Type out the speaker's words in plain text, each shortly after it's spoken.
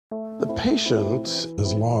The patient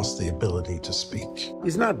has lost the ability to speak.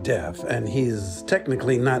 He's not deaf, and he's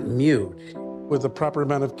technically not mute. With the proper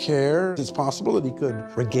amount of care, it's possible that he could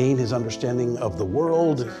regain his understanding of the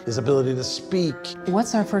world, his ability to speak.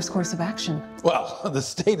 What's our first course of action? Well, the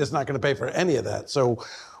state is not going to pay for any of that, so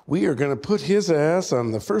we are going to put his ass on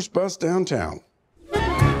the first bus downtown.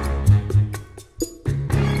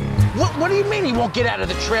 What do you mean he won't get out of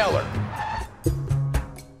the trailer?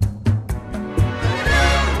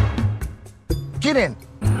 Get in.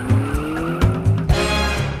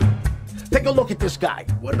 Take a look at this guy.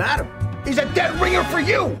 What about him? He's a dead ringer for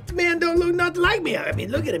you. The man don't look nothing like me. I mean,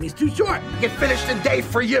 look at him. He's too short. Get finished the day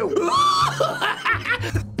for you.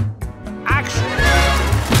 Action.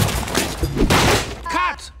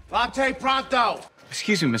 Cut. Latte pronto.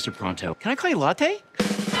 Excuse me, Mr. Pronto. Can I call you Latte?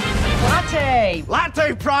 Latte.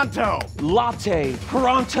 Latte pronto. Latte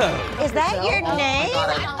Pronto. Is that your name?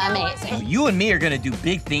 Amazing. You and me are gonna do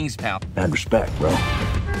big things, pal. Mad respect, bro.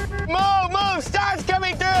 Move, stars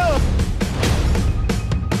coming through.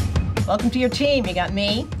 Welcome to your team. You got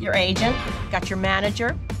me, your agent, got your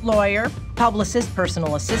manager, lawyer, publicist,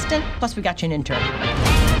 personal assistant, plus we got you an intern.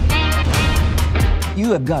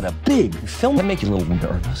 You have got a big film that make you a little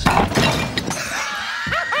nervous.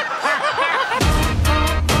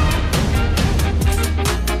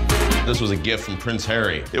 This was a gift from Prince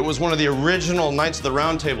Harry. It was one of the original Knights of the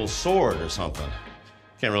Round Table sword or something.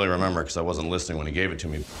 Can't really remember because I wasn't listening when he gave it to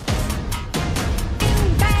me.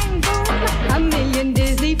 A million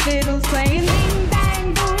Disney fiddles playing, bing,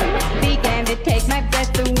 bang, boom. Began to take my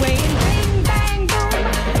breath away, and bing, bang,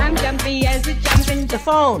 boom. I'm jumpy as a jumping. The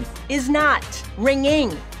phone is not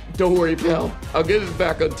ringing. Don't worry, pal. I'll get us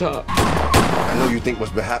back on top. I know you think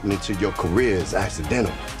what's been happening to your career is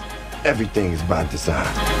accidental. Everything is by design.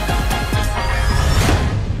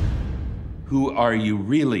 Who are you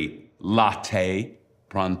really, Latte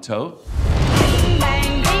Pronto? Bing,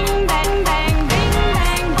 bang, bing, bang, bang, bing,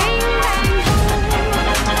 bang, bing,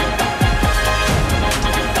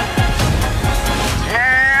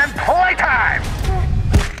 And playtime.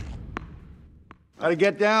 Gotta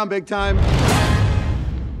get down, big time.